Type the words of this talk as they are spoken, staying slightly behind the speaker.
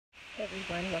Hey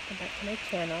everyone, welcome back to my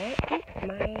channel. Oop,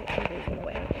 my computer's in the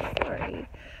way, sorry.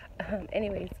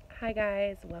 Anyways, hi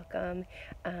guys, welcome.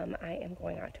 I am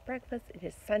going out to breakfast. It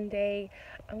is Sunday.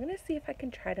 I'm gonna see if I can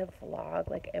try to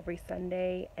vlog like every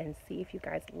Sunday and see if you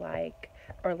guys like,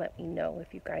 or let me know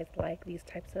if you guys like these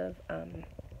types of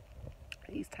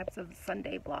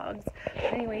Sunday vlogs. But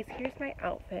anyways, here's my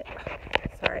outfit.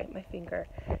 Sorry, my finger.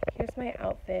 Here's my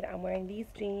outfit. I'm wearing these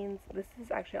jeans. This is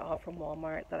actually all from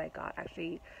Walmart that I got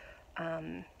actually.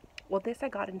 Well, this I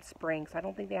got in spring, so I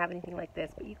don't think they have anything like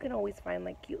this, but you can always find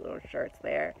like cute little shirts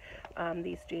there.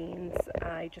 These jeans,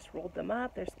 I just rolled them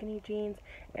up. They're skinny jeans.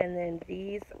 And then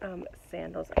these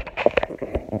sandals.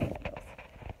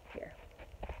 Here.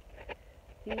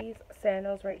 These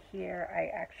sandals right here I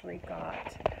actually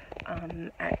got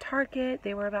at Target.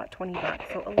 They were about 20 bucks,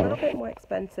 so a little bit more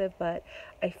expensive, but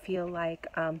I feel like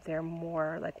they're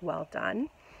more like well done,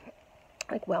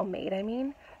 like well made, I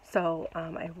mean. So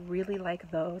I really like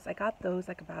those. I got those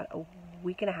like about a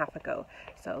week and a half ago,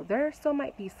 so there still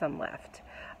might be some left.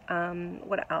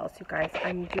 What else, you guys?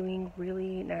 I'm doing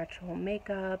really natural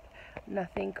makeup,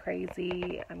 nothing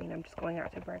crazy. I mean, I'm just going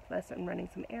out to breakfast and running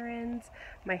some errands.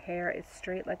 My hair is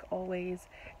straight like always,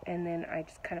 and then I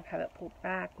just kind of have it pulled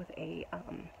back with a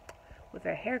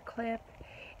hair clip.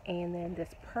 And then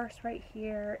this purse right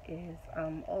here is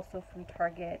also from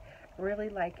Target. Really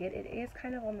like it. It is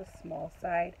kind of on the small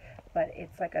side, but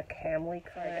it's like a camel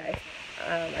guys.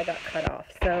 I got cut off.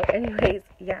 So anyways,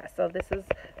 yeah, so this is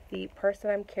the purse that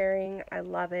I'm carrying. I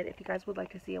love it. If you guys would like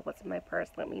to see what's in my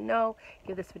purse, let me know.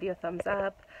 Give this video a thumbs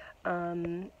up.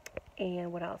 And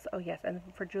what else? Oh yes, and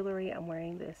for jewelry, I'm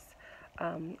wearing this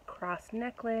cross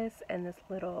necklace and this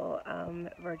little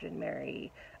Virgin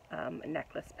Mary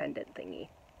necklace pendant thingy.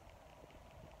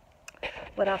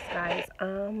 What else, guys?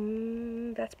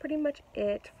 That's pretty much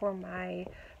it for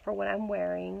what I'm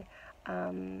wearing.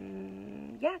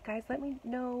 Yeah, guys, let me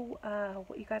know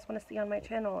what you guys want to see on my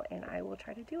channel, and I will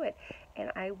try to do it.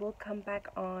 And I will come back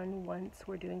on once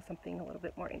we're doing something a little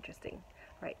bit more interesting.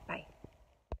 All right, bye.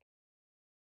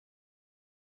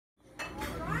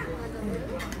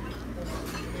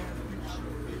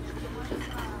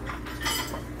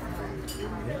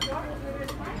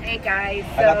 Hey guys,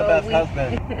 so I got the best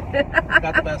husband. I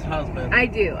got the best husband. I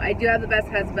do have the best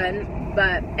husband,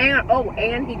 but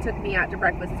and he took me out to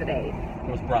breakfast today. It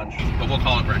was brunch, but we'll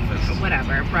call it breakfast.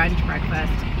 Whatever, brunch,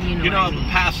 breakfast, you know.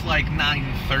 Past like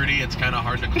 9:30, it's kind of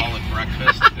hard to call it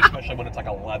breakfast, especially when it's like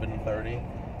 11:30.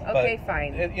 Okay,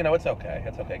 fine. It's okay.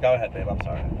 It's okay. Go ahead, babe. I'm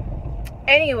sorry.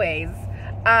 Anyways,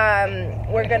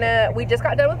 we just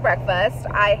got done with breakfast.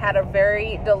 I had a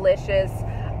very delicious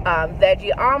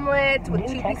veggie omelet with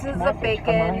 2 pieces of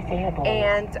bacon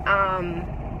and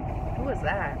who was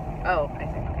that? Oh, I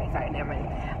think, okay, sorry, never mind.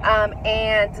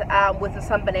 And with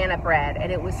some banana bread,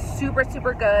 and it was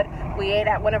super good. We ate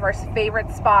at one of our favorite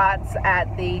spots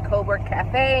at the Coburg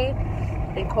Cafe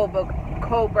in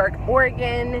Coburg,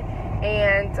 Oregon.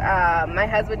 And my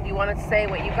husband, do you want to say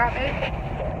what you got, babe?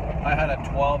 I had a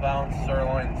 12-ounce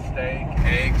sirloin steak,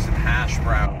 eggs, and hash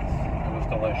browns. It was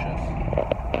delicious.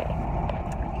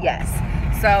 Yes,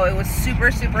 so it was super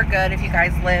good. If you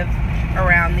guys live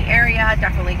around the area,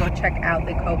 definitely go check out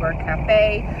the Coburg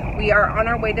Cafe. We are on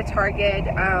our way to Target.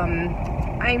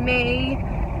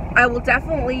 I will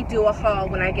definitely do a haul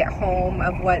when I get home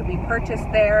of what we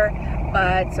purchased there,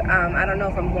 but I don't know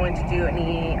if I'm going to do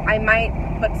any. I might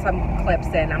put some clips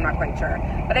in, I'm not quite sure.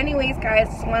 But anyways, guys,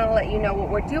 just want to let you know what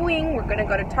we're doing. We're going to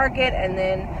go to Target and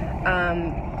then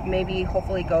maybe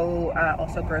hopefully go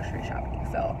also grocery shopping.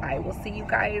 So I will see you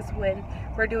guys when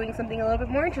we're doing something a little bit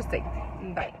more interesting.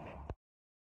 Bye.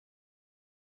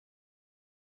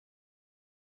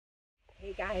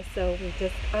 Hey guys, so we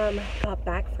just got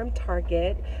back from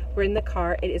Target. We're in the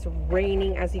car. It is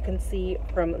raining, as you can see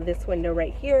from this window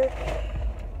right here.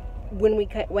 When we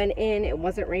went in, it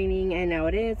wasn't raining, and now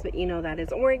it is, but you know that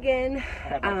is Oregon. I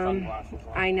had my sunglasses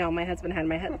on. I know, my husband had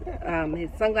his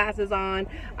sunglasses on.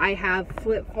 I have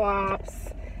flip-flops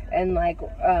and like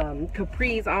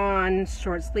capris on,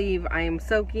 short sleeve. I am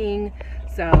soaking,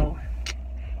 so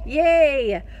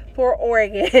yay for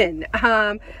Oregon.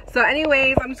 So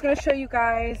anyways, I'm just gonna show you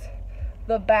guys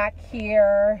the back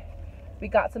here. We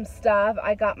got some stuff.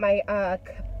 I got my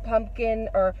pumpkin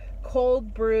or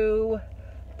cold brew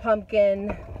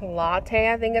pumpkin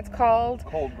latte, I think it's called.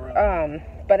 Cold brew.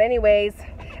 But anyways,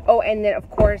 oh, and then of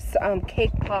course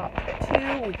cake pop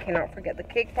too. We cannot forget the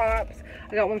cake pops.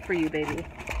 I got one for you, baby.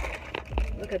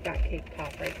 Look at that cake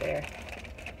pop right there.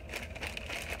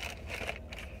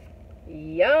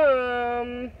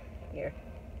 Yum. Here.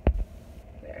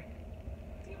 There.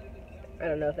 I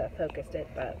don't know if that focused it,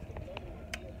 but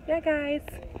yeah, guys.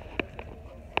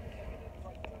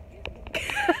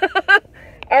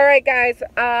 All right, guys.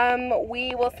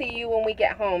 We will see you when we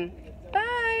get home.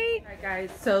 Bye. All right, guys.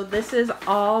 So this is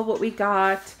all what we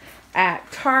got at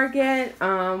Target.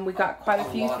 We got quite a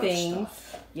few things.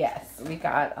 Yes, we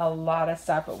got a lot of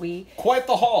stuff, but we Quite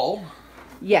the haul.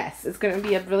 yes, it's gonna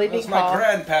be a really big As my haul.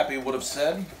 grandpappy would have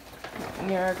said.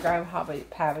 Your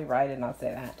grandpappy right did not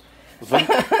say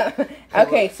that.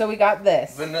 Okay, so we got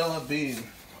this. Vanilla bean,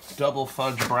 double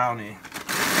fudge brownie.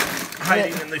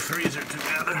 Hiding in the freezer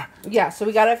together. Yeah, so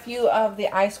we got a few of the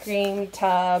ice cream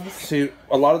tubs. See,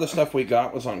 a lot of the stuff we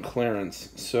got was on clearance,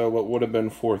 so what would have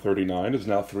been $4.39 is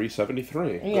now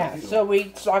 $3.73. Yeah, so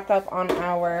we stocked up on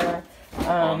our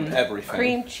everything.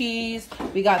 cream cheese.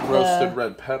 We got Roasted the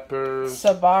red peppers.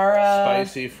 Sabara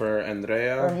Spicy for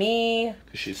Andrea. for me.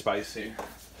 Because she's spicy.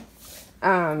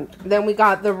 Then we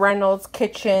got the Reynolds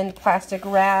Kitchen plastic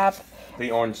wrap.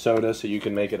 The orange soda so you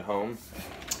can make it home.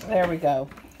 There we go.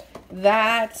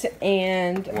 That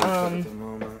and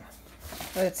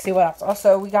let's see what else.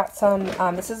 Also, we got some.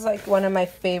 This is like one of my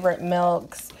favorite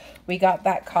milks. We got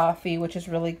that coffee, which is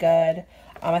really good.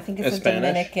 I think it's a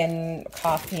Dominican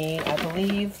coffee, I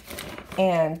believe.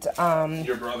 And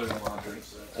your brother-in-law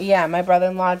drinks it. yeah, my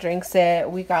brother-in-law drinks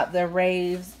it. We got the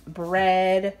Raves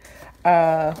bread.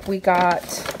 We got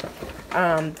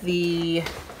the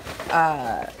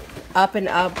Up and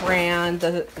Up brand,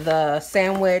 the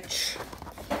sandwich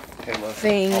Okay, let's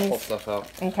things. pull stuff out.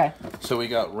 Okay. So we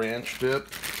got ranch dip.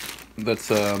 That's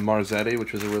Marzetti,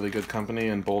 which is a really good company,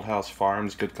 and Bold House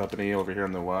Farms, good company over here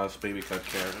in the West. Baby cut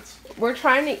carrots. We're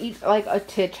trying to eat like a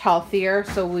titch healthier,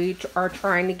 so we are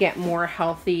trying to get more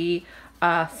healthy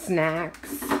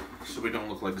snacks. So we don't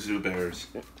look like zoo bears.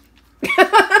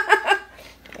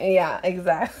 Yeah,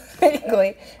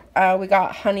 exactly. We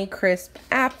got Honey Crisp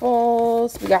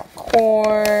apples. We got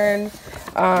corn.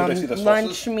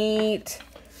 Lunch meat.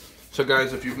 So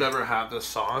guys, if you've never had this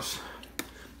sauce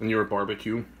and you're a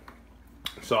barbecue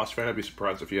sauce fan, I'd be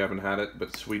surprised if you haven't had it.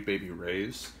 But Sweet Baby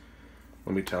Ray's,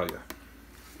 let me tell you.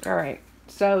 All right.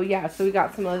 So yeah, so we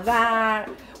got some of that.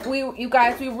 You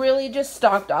guys, we really just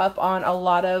stocked up on a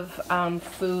lot of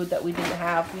food that we didn't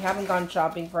have. We haven't gone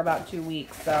shopping for about 2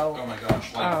 weeks, so. Oh my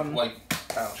gosh!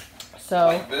 Ouch. So.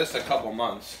 Like this, a couple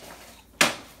months.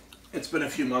 It's been a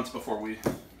few months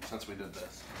since we did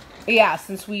this. Yeah,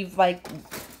 since we've like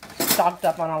stocked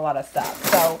up on a lot of stuff.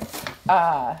 So,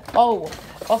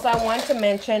 also I wanted to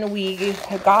mention we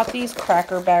got these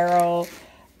Cracker Barrel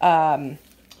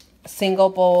single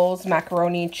bowls,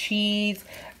 macaroni and cheese.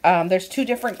 There's 2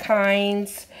 different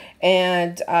kinds,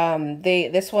 and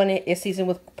this one is seasoned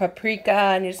with paprika,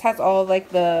 and it just has all like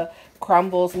the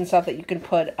crumbles and stuff that you can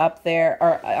put up there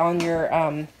or on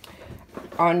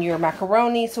your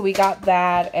macaroni. So we got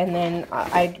that, and then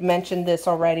I mentioned this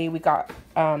already. We got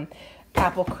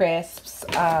apple crisps.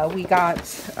 We got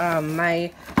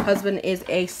my husband is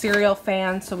a cereal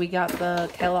fan, so we got the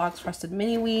Kellogg's Frosted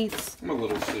Mini Wheats. I'm a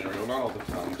little cereal, not all the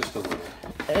time, just a little.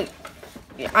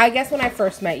 I guess when I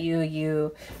first met you,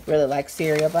 you really like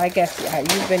cereal, but I guess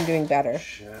you've been doing better.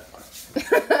 Shit.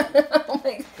 Oh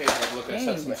my Okay, look, I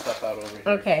set some stuff out over here.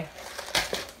 Okay.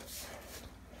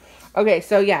 Okay,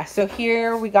 so yeah, so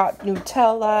here we got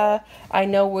Nutella. I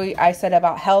know I said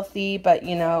about healthy, but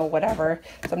you know, whatever.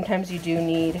 Sometimes you do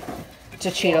need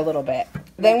to cheat a little bit.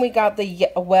 Then we got the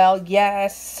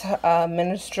Yes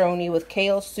minestrone with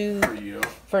kale soup. For you.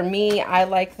 For me, I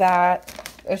like that.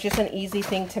 It's just an easy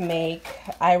thing to make.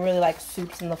 I really like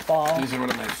soups in the fall. These are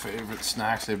one of my favorite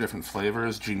snacks. They have different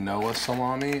flavors. Genoa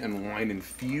salami and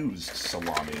wine-infused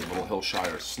salami. Little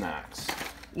Hillshire snacks.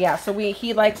 Yeah, so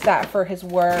he likes that for his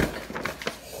work.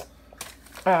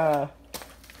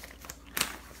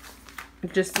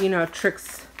 Just, you know,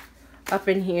 tricks up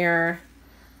in here.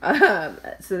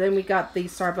 So then we got the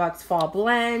Starbucks Fall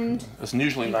Blend. It's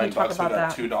usually $9. We got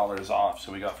that. $2 off,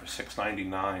 so we got for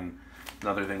 $6.99.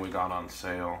 Another thing we got on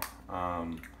sale.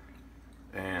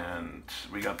 And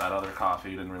we got that other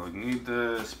coffee. Didn't really need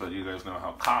this, but you guys know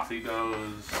how coffee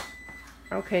goes.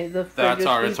 Okay,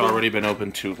 It's already been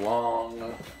open too long,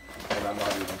 and I'm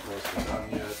not even close to done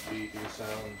yet. Beeping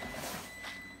sound.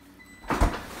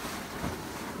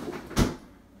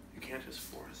 You can't just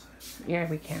force it. Yeah,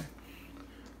 we can.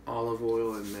 Olive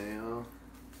oil and mayo.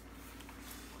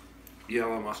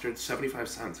 Yellow mustard, 75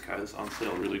 cents, guys, on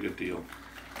sale. Really good deal.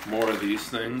 More of these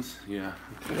things, yeah.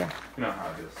 Yeah. You know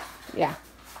how it is. Yeah.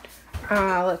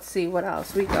 Let's see what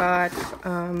else we got.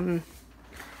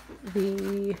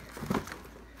 The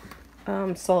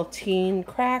saltine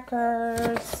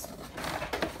crackers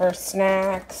for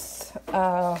snacks.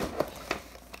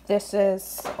 This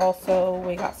is also,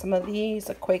 we got some of these,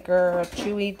 a Quaker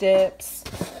chewy dips.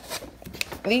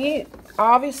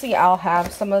 obviously I'll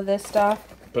have some of this stuff.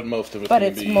 But most of it's But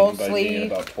going it's to be eaten by mostly- me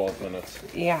in about 12 minutes.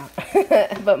 Yeah.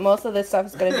 But most of this stuff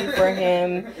is going to be for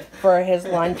him, for his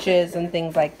lunches and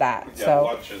things like that. Yeah, So,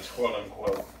 lunches, quote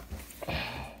unquote.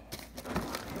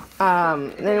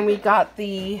 then we got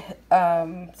the,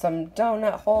 some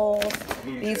donut holes.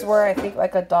 These were, I think,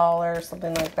 like $1,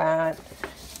 something like that.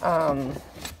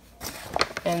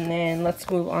 And then let's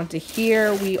move on to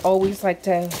here. We always like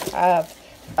to have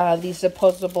these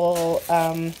disposable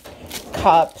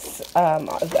cups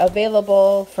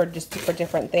available for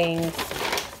different things.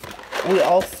 We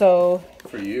also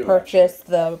For you. purchased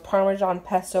the Parmesan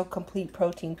Pesto Complete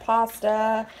Protein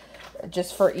Pasta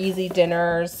just for easy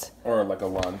dinners Or like a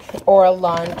lunch. or a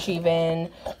lunch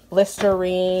even.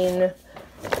 Listerine.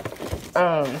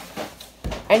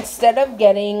 Instead of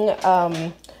getting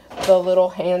the little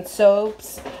hand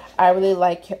soaps, I really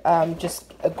like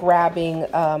just grabbing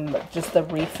just the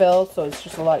refill, so it's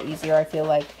just a lot easier. I feel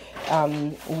like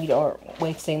we aren't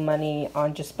wasting money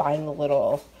on just buying the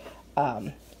little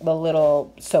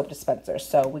soap dispenser.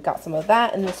 So we got some of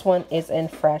that, and this one is in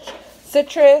fresh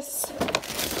citrus.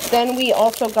 Then we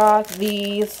also got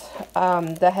these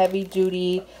the heavy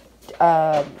duty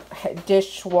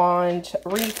dish wand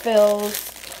refills.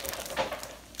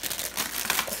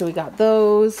 So we got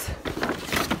those.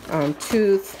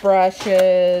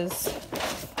 Toothbrushes.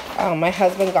 My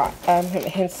husband got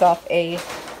himself a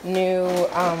new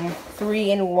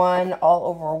 3-in-1 all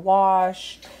over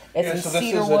wash. It's in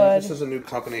cedarwood. This is a new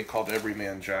company called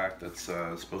Everyman Jack that's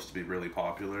supposed to be really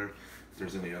popular. If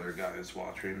there's any other guys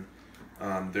watching,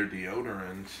 their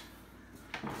deodorant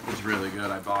is really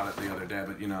good. I bought it the other day,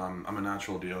 but you know I'm a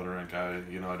natural deodorant guy.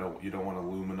 You know you don't want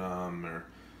aluminum or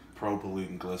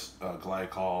propylene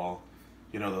glycol.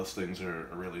 You know those things are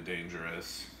really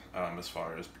dangerous as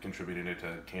far as contributing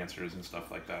to cancers and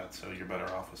stuff like that. So you're better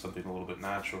off with something a little bit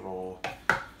natural.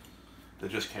 They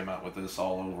just came out with this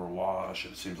all over wash.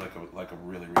 It seems like a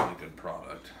really good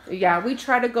product. Yeah, we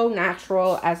try to go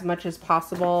natural as much as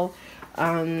possible,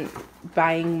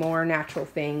 buying more natural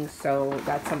things. So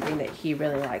that's something that he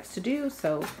really likes to do.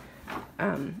 So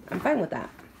I'm fine with that.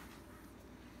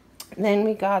 And then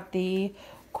we got the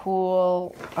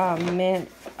cool mint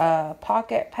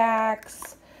pocket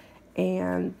packs,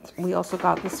 and we also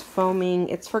got this foaming.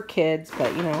 It's for kids,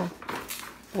 but you know,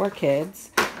 we're kids.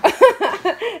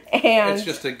 And it's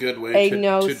just a good way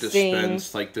to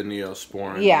dispense like the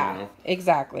Neosporin. Yeah, you know?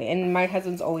 exactly. And my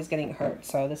husband's always getting hurt,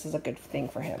 so this is a good thing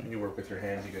for him. You work with your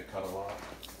hands, you get cut a lot.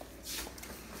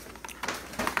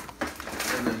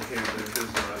 And then here's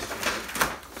the rest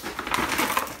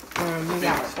of We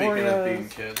got Speaking Oreos. of being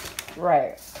kids.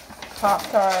 Right.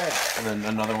 Pop-Tarts. And then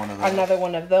another one of those. Another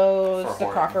one of those. For The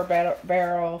Horton. Crocker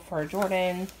Barrel for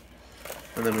Jordan.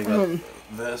 And then we got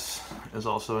this is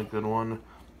also a good one.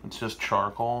 It's just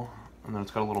charcoal, and then it's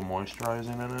got a little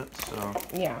moisturizing in it, so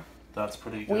Yeah. that's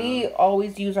pretty good. We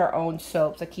always use our own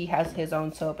soaps. Like, he has his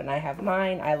own soap, and I have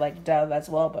mine. I like Dove as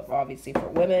well, but obviously for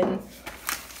women.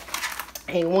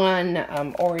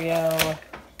 A1, Oreo,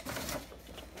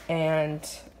 and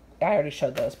I already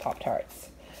showed those Pop-Tarts.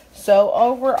 So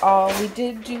overall, we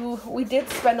did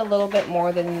spend a little bit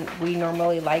more than we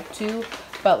normally like to,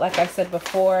 but like I said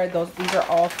before, these are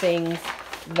all things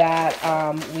that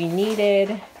we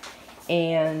needed,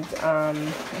 and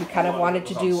we kind of wanted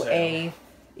to do and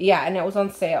it was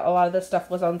on sale. A lot of this stuff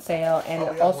was on sale,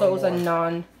 and also it was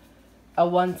a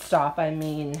one-stop,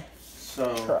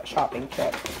 shopping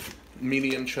trip.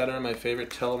 Medium cheddar, my favorite.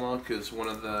 Tillamook is one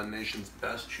of the nation's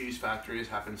best cheese factories.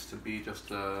 Happens to be just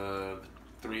a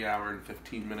 3-hour and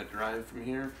 15-minute drive from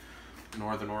here,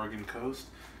 northern Oregon coast.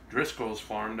 Driscoll's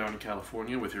Farm down in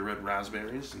California with your red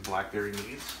raspberries and blackberry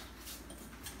meats.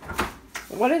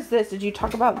 What is this? Did you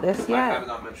talk about this yet? I have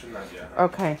not mentioned that yet.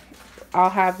 Okay.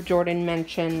 I'll have Jordan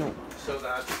mention.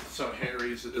 So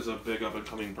Harry's is a big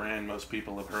up-and-coming brand most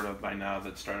people have heard of by now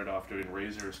that started off doing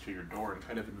razors to your door and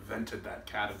kind of invented that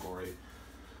category.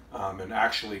 And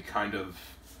actually kind of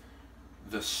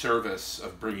the service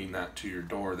of bringing that to your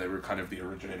door. They were kind of the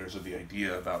originators of the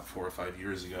idea about 4 or 5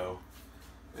 years ago.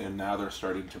 And now they're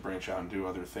starting to branch out and do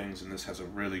other things, and this has a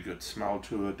really good smell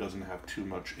to it, doesn't have too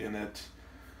much in it.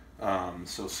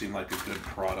 So it seemed like a good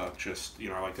product. Just,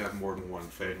 I like to have more than one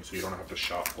thing, so you don't have to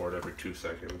shop for it every 2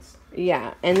 seconds.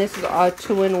 Yeah, and this is a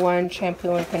 2-in-1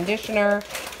 shampoo and conditioner,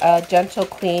 gentle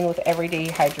clean with everyday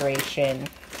hydration.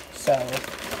 So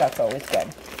that's always good.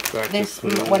 This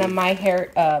is one of my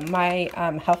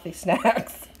healthy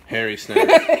snacks. Harry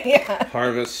snacks. Yeah.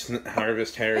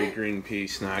 Harvest Harry green pea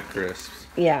snack crisps.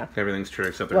 Yeah. Everything's true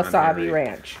except they're Wasabi not Harry.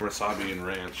 ranch. Wasabi and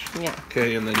ranch. Yeah.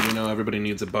 Okay, and then everybody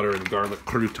needs a butter and garlic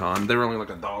crouton. They're only like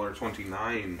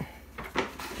 $1.29.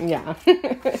 Yeah.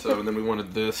 So, and then we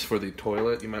wanted this for the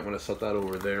toilet. You might want to set that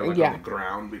over there, like on the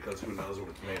ground, because who knows what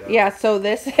it's made of. Yeah, so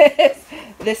this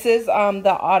is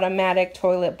the automatic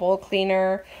toilet bowl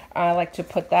cleaner. I like to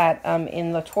put that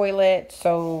in the toilet.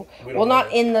 So, well,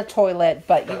 not in the toilet,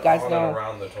 but you guys know.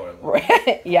 Around the toilet.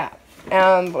 Right, yeah.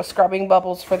 Scrubbing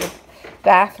bubbles for the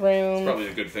bathroom. It's probably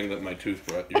a good thing that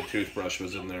your toothbrush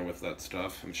was in there with that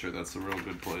stuff. I'm sure that's a real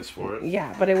good place for it.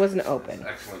 Yeah, but it wasn't open.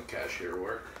 Excellent cashier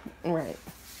work. Right.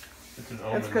 It's an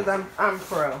omen. That's because I'm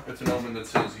pro. It's an omen that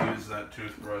says use that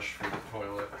toothbrush for the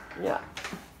toilet. Yeah.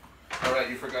 All right,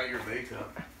 you forgot your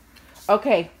makeup.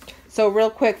 Okay, so real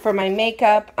quick for my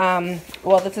makeup,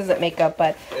 well, this isn't makeup,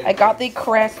 but I got the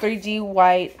Crest 3D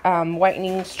White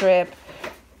whitening strip,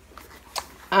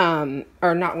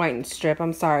 or not whitening strip,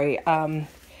 I'm sorry,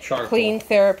 Clean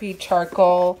Therapy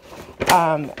Charcoal,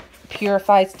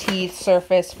 purifies teeth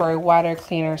surface for a whiter,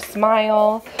 cleaner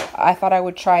smile. I thought I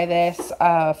would try this,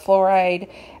 fluoride,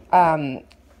 and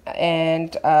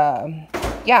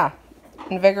yeah,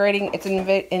 it's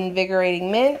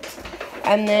invigorating mint.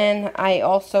 And then I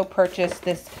also purchased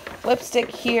this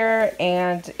lipstick here,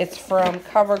 and it's from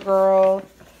CoverGirl.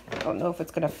 I don't know if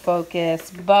it's going to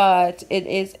focus, but it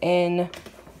is in,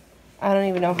 I don't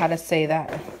even know how to say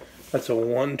that. That's a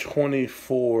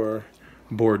 124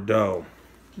 Bordeaux.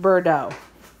 Bordeaux.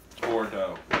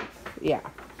 Yeah.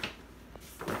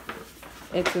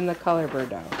 It's in the color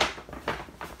Bordeaux.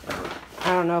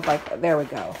 I don't know if there we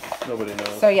go. Nobody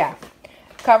knows. So yeah,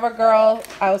 CoverGirl,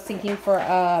 I was thinking for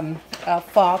a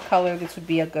fall color, this would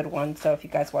be a good one. So if you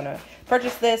guys want to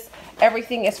purchase this,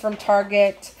 everything is from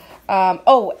Target.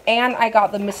 Oh, and I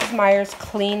got the Mrs. Meyer's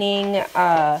cleaning.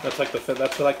 That's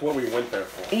like what we went there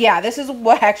for. Yeah, this is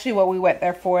what we went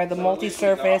there for. The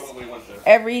multi-surface,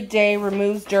 every day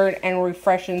removes dirt and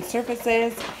refreshes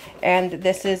surfaces. And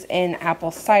this is in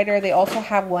apple cider. They also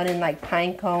have one in like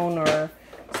pine cone or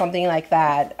something like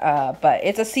that. But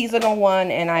it's a seasonal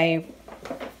one, and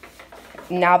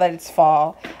now that it's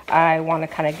fall, I want to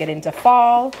kind of get into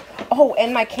fall. Oh,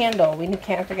 and my candle. We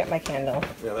can't forget my candle.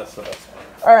 Yeah, that's the best one.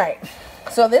 All right.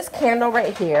 So this candle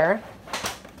right here,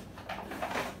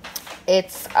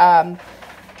 it's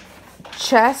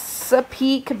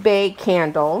Chesapeake Bay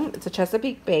candle. It's a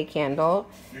Chesapeake Bay candle.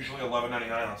 Usually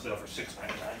 $11.99 on sale for $6.99.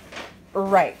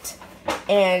 Right.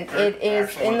 And it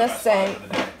is in the scent.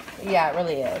 Yeah, it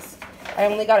really is. I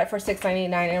only got it for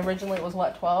 $6.99, and originally it was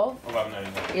what, $12?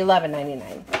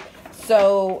 $11.99.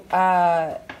 So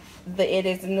it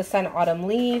is in the scent Autumn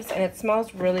Leaves, and it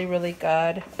smells really, really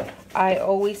good. I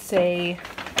always say,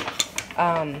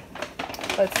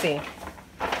 let's see.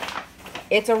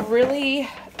 It's a really,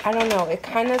 I don't know, it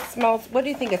kind of smells, what do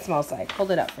you think it smells like?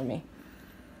 Hold it up for me.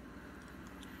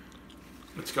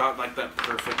 It's got like that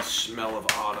perfect smell of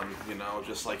autumn, you know,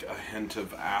 just like a hint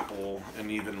of apple and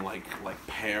even like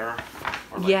pear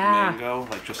or like mango,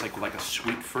 like just like a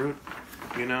sweet fruit,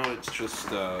 you know. It's just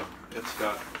it's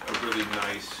got a really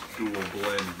nice dual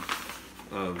blend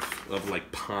of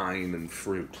like pine and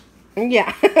fruit.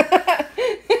 Yeah.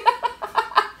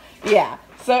 Yeah.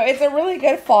 So it's a really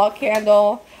good fall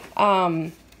candle.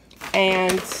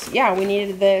 And yeah, we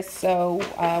needed this, so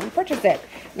we purchased it.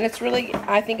 And it's really,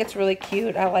 I think it's really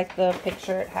cute. I like the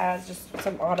picture it has, just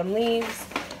some autumn leaves.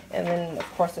 And then, of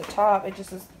course, the top, it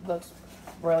just looks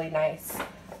really nice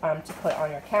to put on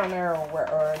your counter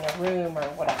or in your room or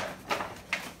whatever.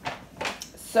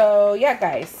 So, yeah,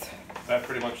 guys. That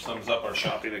pretty much sums up our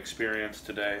shopping experience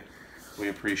today. We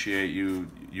appreciate you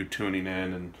tuning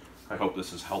in, and I hope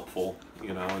this is helpful,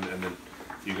 you know, and then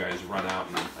you guys run out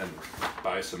and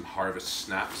buy some Harvest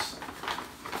Snaps,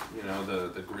 you know,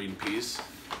 the green peas.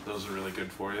 Those are really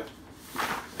good for you.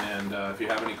 And if you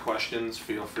have any questions,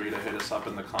 feel free to hit us up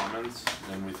in the comments.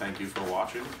 And we thank you for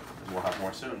watching, and we'll have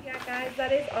more soon. Yeah, guys,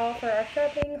 that is all for our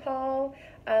shopping haul.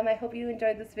 I hope you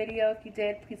enjoyed this video. If you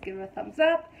did, please give it a thumbs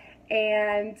up.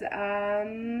 And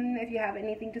if you have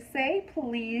anything to say,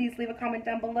 please leave a comment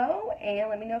down below and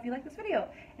let me know if you like this video.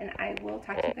 And I will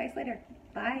talk to you guys later.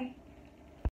 Bye.